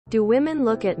Do women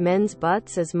look at men's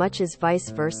butts as much as vice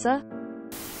versa?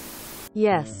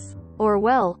 Yes. Or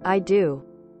well, I do.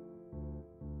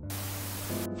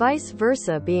 Vice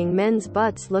versa being men's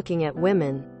butts looking at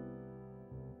women.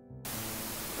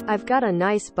 I've got a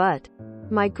nice butt.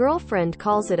 My girlfriend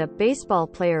calls it a baseball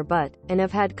player butt, and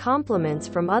have had compliments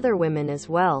from other women as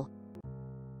well.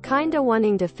 Kinda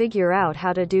wanting to figure out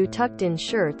how to do tucked-in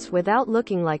shirts without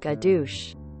looking like a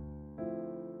douche.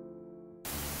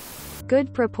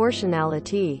 Good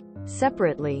proportionality.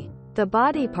 Separately. The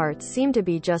body parts seem to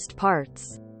be just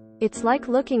parts. It's like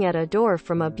looking at a door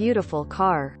from a beautiful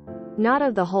car. Not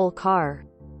of the whole car.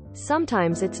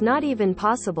 Sometimes it's not even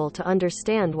possible to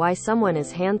understand why someone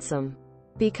is handsome.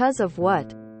 Because of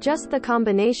what? Just the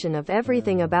combination of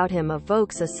everything about him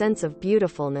evokes a sense of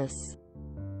beautifulness.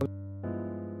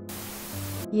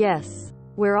 Yes.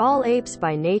 We're all apes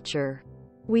by nature.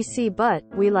 We see butt,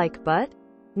 we like butt?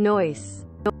 Noise.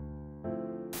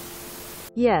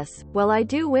 Yes, well I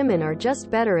do. Women are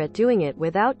just better at doing it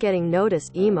without getting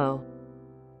noticed. Emo.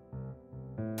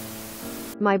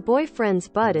 My boyfriend's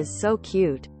butt is so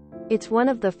cute. It's one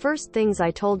of the first things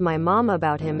I told my mom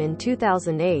about him in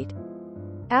 2008.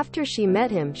 After she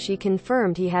met him, she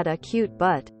confirmed he had a cute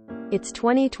butt. It's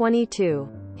 2022.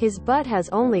 His butt has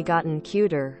only gotten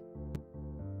cuter.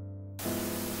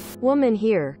 Woman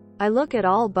here. I look at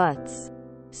all butts.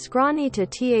 Scrawny to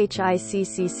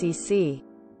THICCCC.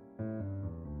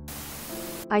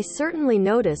 I certainly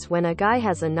notice when a guy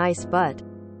has a nice butt.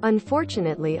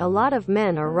 Unfortunately, a lot of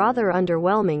men are rather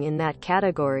underwhelming in that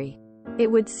category. It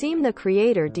would seem the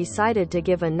creator decided to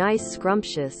give a nice,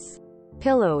 scrumptious,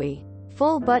 pillowy,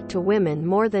 full butt to women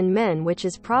more than men, which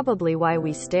is probably why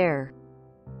we stare.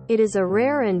 It is a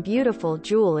rare and beautiful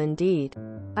jewel indeed.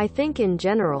 I think in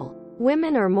general,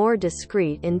 women are more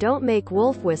discreet and don't make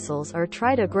wolf whistles or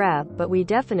try to grab, but we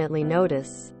definitely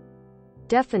notice.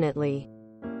 Definitely.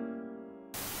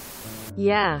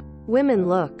 Yeah, women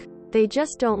look. They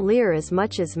just don't leer as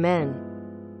much as men.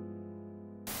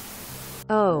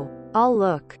 Oh, I'll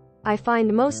look. I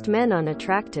find most men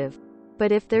unattractive.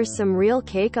 But if there's some real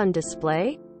cake on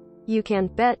display? You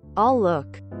can't bet, I'll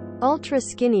look. Ultra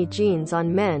skinny jeans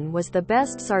on men was the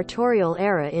best sartorial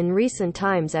era in recent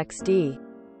times. XD.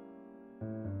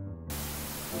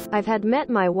 I've had met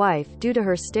my wife due to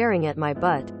her staring at my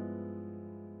butt.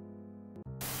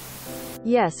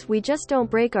 Yes, we just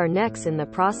don't break our necks in the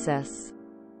process.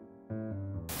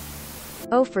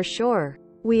 Oh, for sure.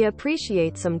 We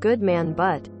appreciate some good man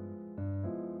butt.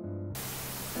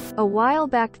 A while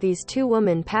back these two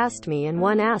women passed me and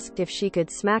one asked if she could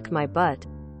smack my butt.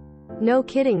 No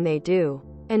kidding, they do.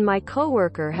 And my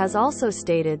coworker has also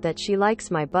stated that she likes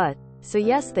my butt, so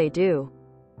yes they do.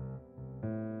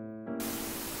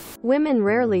 Women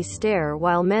rarely stare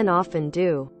while men often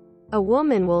do. A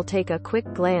woman will take a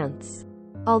quick glance.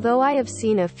 Although I have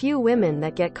seen a few women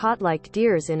that get caught like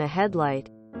deers in a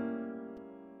headlight.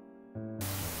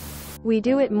 We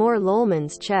do it more.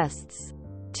 Lolman's chests.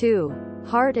 2.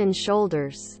 Heart and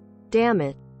shoulders. Damn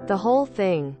it. The whole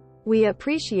thing. We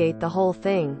appreciate the whole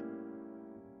thing.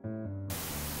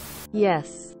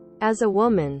 Yes. As a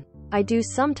woman, I do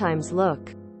sometimes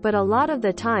look. But a lot of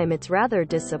the time it's rather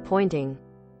disappointing.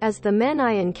 As the men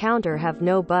I encounter have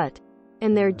no butt.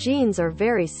 And their jeans are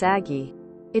very saggy.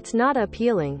 It's not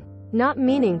appealing. Not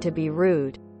meaning to be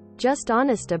rude. Just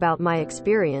honest about my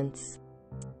experience.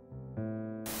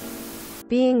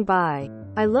 Being bi.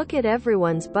 I look at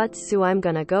everyone's butts, so I'm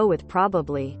gonna go with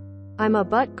probably. I'm a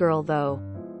butt girl though.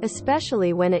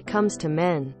 Especially when it comes to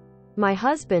men. My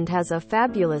husband has a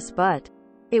fabulous butt.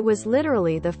 It was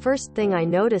literally the first thing I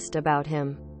noticed about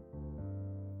him.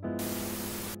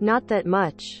 Not that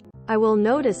much. I will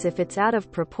notice if it's out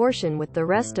of proportion with the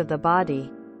rest of the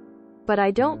body. But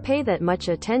I don't pay that much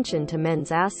attention to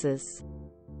men's asses.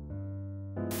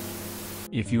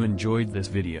 If you enjoyed this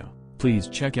video, please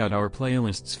check out our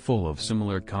playlists full of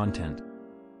similar content.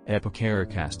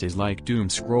 Epicaricast is like doom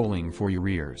scrolling for your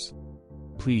ears.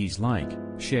 Please like,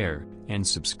 share, and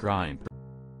subscribe.